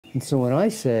And so when I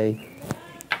say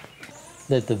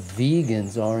that the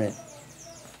vegans aren't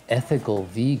ethical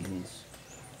vegans,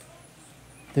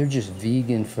 they're just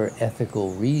vegan for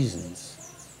ethical reasons,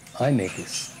 I make a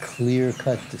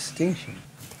clear-cut distinction.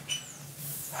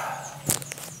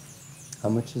 How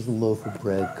much does a loaf of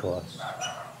bread cost?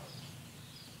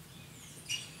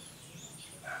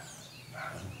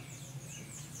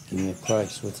 Give me a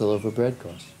price. What's a loaf of bread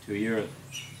cost? €2.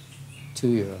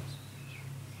 €2.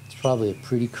 It's probably a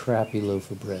pretty crappy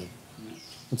loaf of bread. Yeah.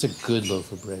 What's a good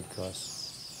loaf of bread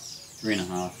cost?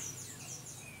 3.5.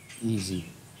 Easy.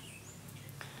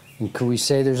 And could we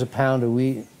say there's a pound of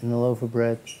wheat in a loaf of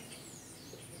bread?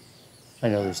 I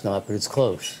know there's not, but it's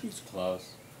close. It's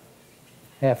close.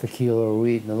 Half a kilo of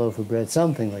wheat in a loaf of bread,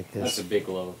 something like this. That's a big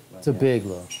loaf. It's a big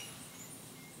loaf.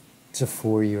 It's a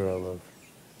 €4 loaf.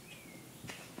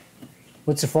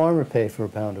 What's a farmer pay for a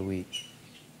pound of wheat?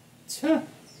 To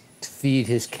feed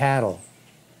his cattle.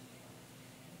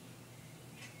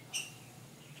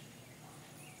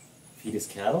 Feed his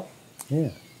cattle?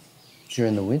 Yeah.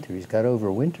 During the winter, he's got to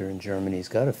overwinter in Germany. He's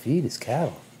got to feed his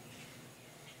cattle.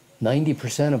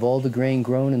 90% of all the grain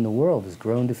grown in the world is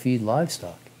grown to feed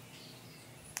livestock.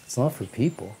 It's not for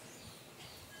people.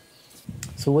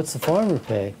 So what's the farmer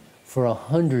pay for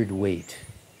 100 weight?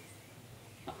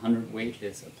 100 weight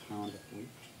is a pound of wheat?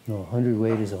 No, 100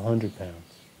 weight is 100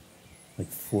 pounds. Like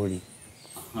 40.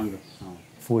 100 pounds.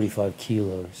 45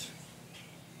 kilos.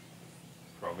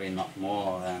 Probably not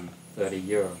more than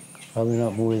 €30. Probably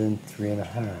not more than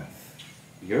 3.5.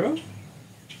 Euro?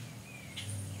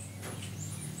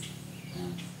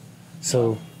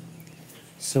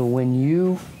 So when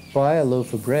you buy a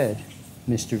loaf of bread,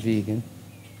 Mr. Vegan,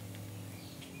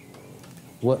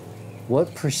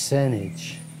 what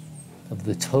percentage of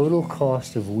the total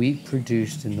cost of wheat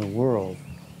produced in the world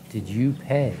did you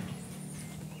pay?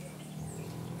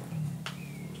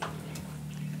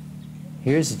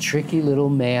 Here's a tricky little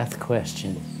math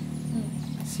question.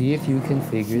 See if you can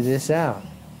figure this out.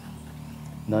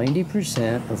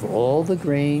 90% of all the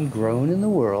grain grown in the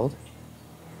world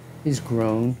is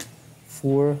grown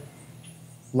for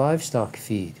livestock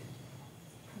feed.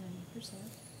 90%.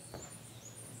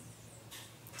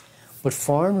 But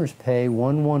farmers pay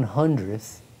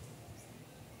 1/100th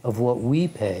of what we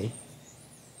pay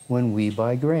when we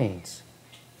buy grains.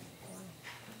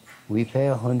 We pay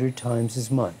 100 times as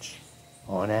much,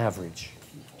 on average.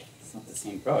 It's not the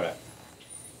same product.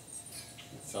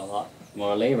 It's a lot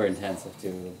more labor intensive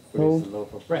to produce Oh. a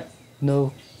loaf of bread.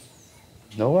 No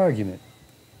argument.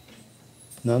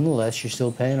 Nonetheless, you're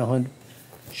still paying 100.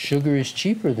 Sugar is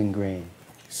cheaper than grain.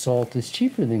 Salt is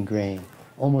cheaper than grain.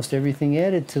 Almost everything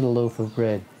added to the loaf of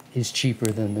bread is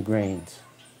cheaper than the grains.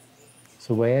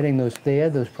 So by adding those, they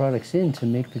add those products in to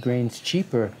make the grains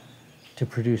cheaper to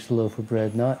produce the loaf of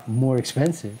bread, not more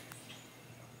expensive.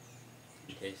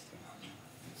 Tasty.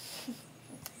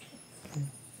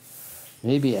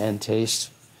 Maybe and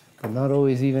taste, but not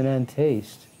always even and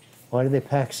taste. Why do they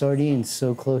pack sardines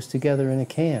so close together in a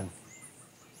can?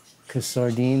 Because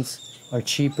sardines are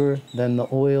cheaper than the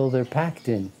oil they're packed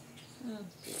in.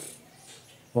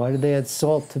 Why do they add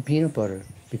salt to peanut butter?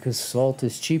 Because salt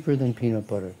is cheaper than peanut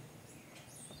butter.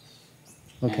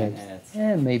 Okay,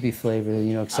 and maybe flavor,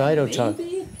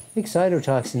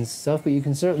 excitotoxins and stuff, but you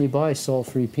can certainly buy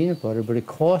salt-free peanut butter, but it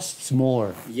costs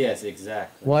more. Yes,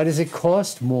 exactly. Why does it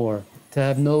cost more to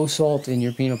have no salt in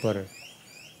your peanut butter?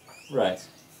 Right.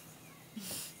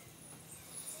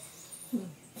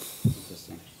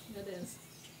 Interesting. It is.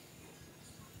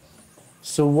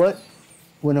 So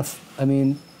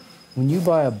when you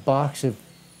buy a box of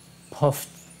puffed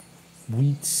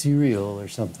wheat cereal or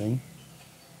something,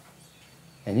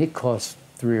 and it costs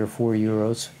 €3 or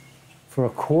 €4 for a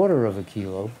quarter of a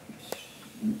kilo.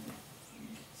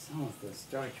 Some of the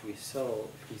starch we sell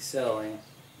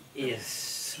is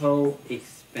so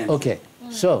expensive. Okay,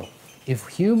 so if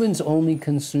humans only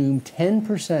consume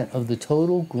 10% of the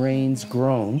total grains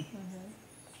grown,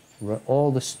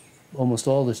 almost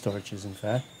all the starches, in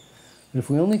fact, but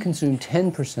if we only consume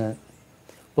 10%,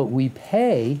 but we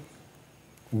pay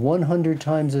 100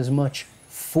 times as much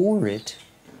for it,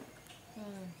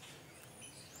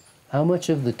 how much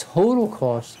of the total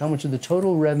cost, how much of the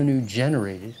total revenue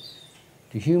generated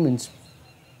do humans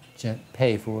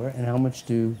pay for, and how much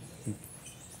do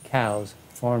cows,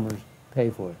 farmers, pay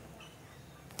for it?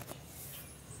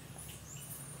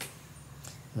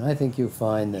 And I think you'll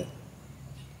find that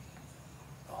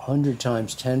 100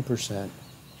 times 10%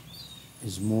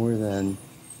 is more than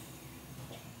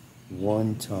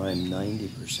 1 time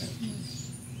 90%.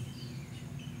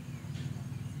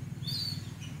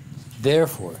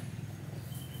 Therefore,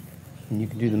 And you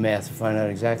can do the math to find out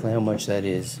exactly how much that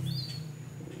is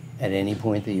at any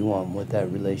point that you want, what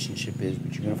that relationship is.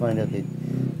 But you're going to find out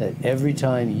that every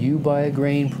time you buy a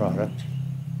grain product,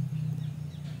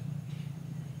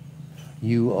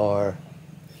 you are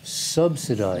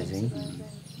subsidizing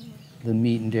the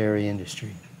meat and dairy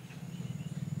industry.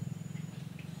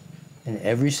 And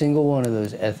every single one of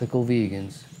those ethical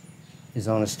vegans is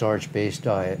on a starch-based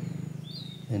diet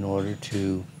in order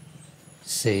to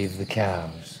save the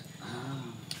cows.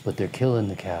 But they're killing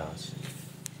the cows.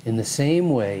 In the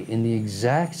same way, in the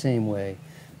exact same way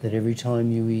that every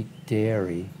time you eat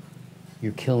dairy,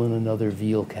 you're killing another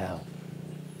veal cow.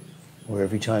 Or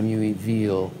every time you eat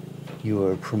veal, you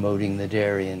are promoting the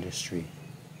dairy industry.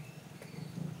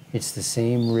 It's the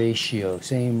same ratio,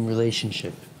 same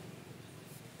relationship.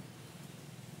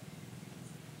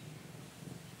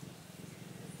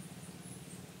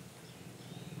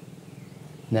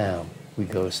 Now, we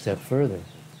go a step further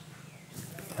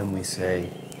and we say,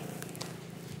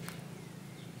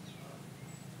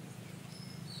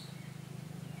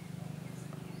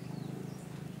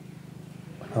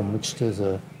 how much does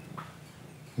a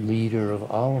liter of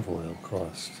olive oil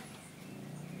cost?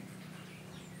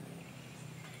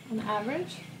 On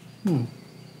average?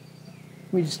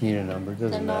 We just need a number,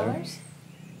 doesn't matter. $10?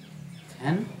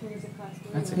 10? What does it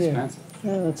cost? That's Yeah. expensive.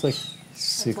 Yeah, that's like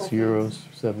 €6,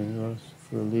 €7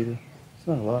 for a liter. It's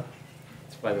not a lot.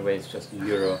 By the way, it's just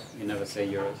euro. You never say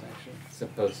euros, actually. It's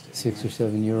supposed to. €6 or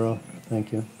 €7.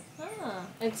 Thank you. Ah,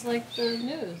 it's like the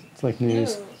news. It's like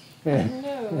news. News. Yeah.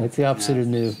 No. It's the opposite of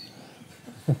new.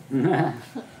 I've never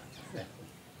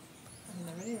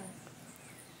knew that.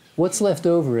 What's left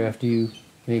over after you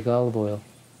make olive oil?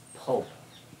 Pulp.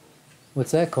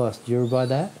 What's that cost? Did you ever buy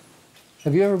that?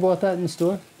 Have you ever bought that in the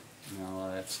store?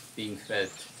 No, that's being fed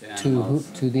to To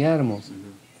animals. to the animals.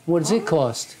 What does it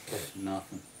cost?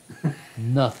 Nothing.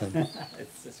 Nothing.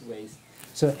 It's just waste.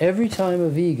 So every time a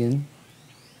vegan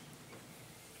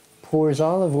pours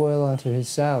olive oil onto his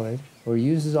salad or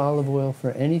uses olive oil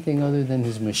for anything other than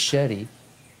his machete,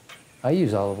 I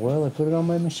use olive oil, I put it on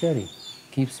my machete.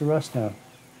 Keeps the rust down.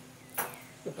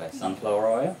 You buy sunflower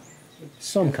oil.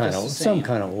 Some It's kind just of the some same.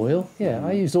 kind of oil. Yeah,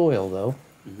 I use oil though.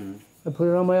 Mm-hmm. I put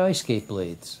it on my ice skate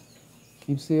blades.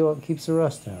 Keeps the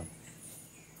rust down.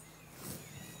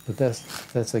 But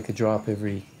that's like a drop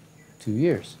every 2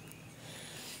 years.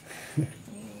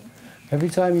 Every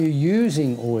time you're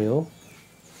using oil,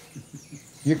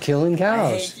 you're killing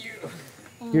cows.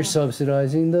 You're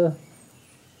subsidizing the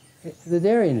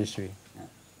dairy industry. Yeah.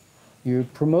 You're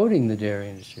promoting the dairy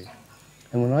industry.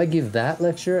 And when I give that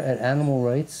lecture at animal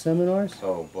rights seminars,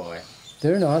 Oh boy.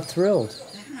 they're not thrilled.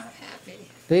 I'm not happy.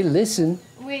 They listen,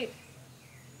 Wait,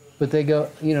 but they go,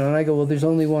 and I go, well, there's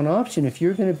only one option. If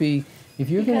you're going to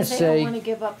because they don't want say, to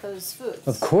give up those foods.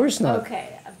 of course not.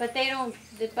 Okay, but they don't.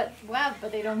 But wow,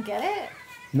 but they don't get it.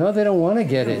 No, they don't want to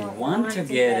get They it. don't Want to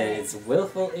get it. It's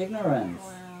willful ignorance. Wow.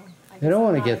 I They don't guess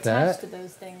wanna I'm get not attached that. to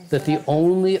those things, That so the that's-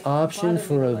 only option bothered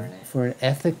me to learn it. for an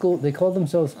ethical, they call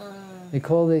themselves,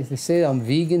 they say I'm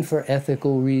vegan for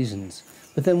ethical reasons.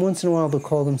 But then once in a while they'll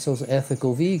call themselves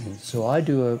ethical vegans. So I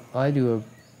do a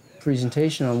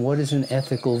presentation on what is an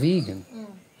ethical vegan.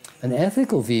 An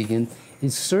ethical vegan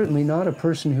is certainly not a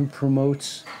person who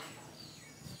promotes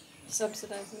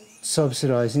subsidizes.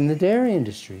 subsidizing the dairy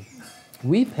industry.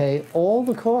 We pay all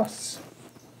the costs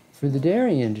for the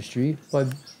dairy industry by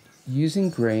using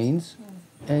grains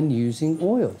and using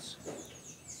oils.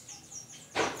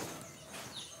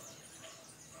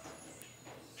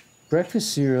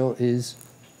 Breakfast cereal is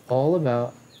all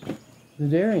about the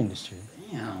dairy industry.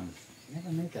 Damn. Never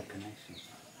made that connection.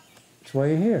 That's why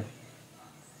you're here.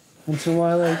 Once in a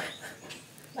while,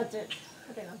 That's it.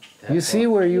 Okay, you see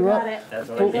where you got are. it. That's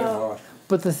what But- I came for.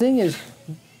 But the thing is,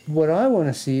 what I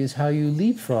want to see is how you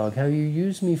leapfrog, how you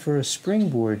use me for a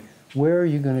springboard. Where are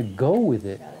you going to go with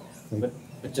it?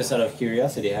 But just out of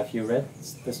curiosity, have you read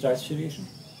the Starch Tradition?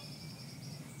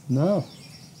 No,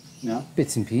 No?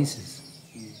 bits and pieces.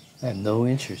 I have no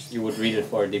interest. You would read it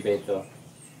for a debate, though.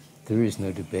 There is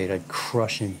no debate. I'd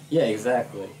crush him. Yeah,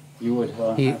 exactly. You would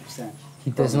 100%.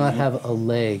 He does not have a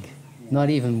leg, not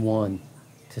even one,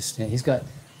 to stand.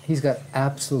 He's got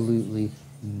absolutely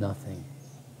nothing.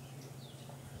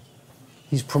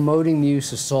 He's promoting the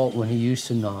use of salt when he used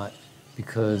to not,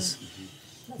 because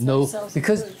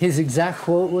because his exact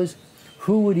quote was,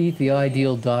 "Who would eat the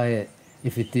ideal diet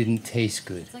if it didn't taste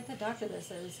good?" It's like the doctor that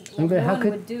says, I'm well, gonna- no how one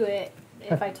could- would do it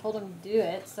if I told him to do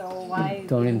it, so why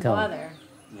Don't even even tell him. bother?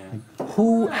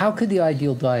 Yeah. How could the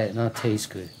ideal diet not taste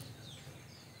good?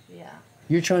 Yeah,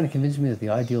 You're trying to convince me that the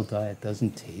ideal diet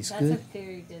doesn't taste that's a good?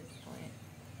 very good point.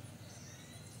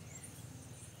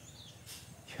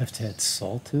 have to add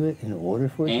salt to it in order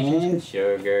for it to taste And good?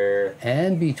 sugar.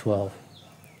 And B12.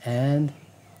 And.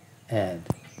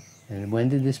 And when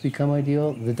did this become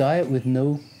ideal? The diet with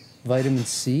no vitamin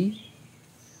C?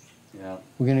 Yeah.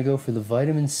 We're going to go for the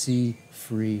vitamin C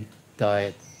free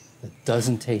diet that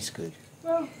doesn't taste good.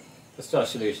 Well, the starch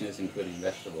solution is including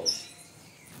vegetables,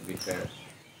 to be fair.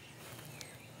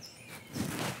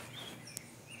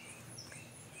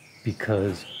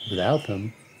 Because without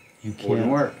them, you It wouldn't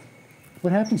can't. work.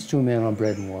 What happens to a man on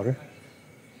bread and water?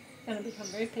 Gonna become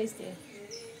very pasty.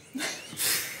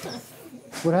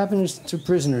 What happens to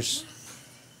prisoners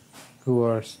who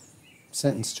are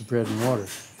sentenced to bread and water?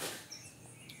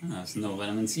 Oh, there's no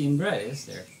vitamin C in bread, is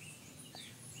there?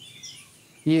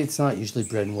 Yeah, it's not usually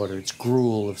bread and water. It's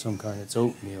gruel of some kind. It's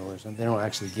oatmeal or something. They don't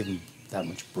actually give them that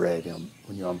much bread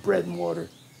when you're on bread and water.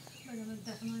 They're gonna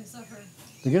definitely suffer.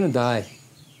 They're going to die.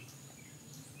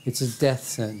 It's a death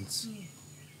sentence.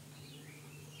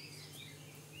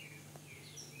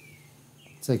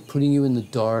 It's like putting you in the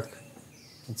dark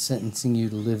and sentencing you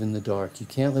to live in the dark. You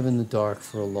can't live in the dark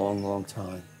for a long, long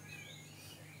time.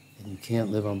 And you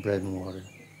can't live on bread and water.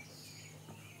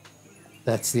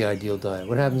 That's the ideal diet.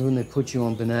 What happens when they put you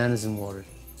on bananas and water?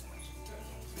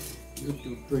 You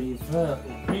do pretty well.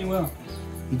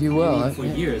 You do well, Maybe huh? for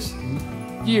Yeah. years.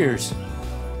 Years.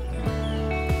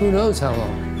 Who knows how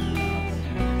long?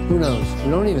 Who knows? We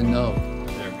don't even know.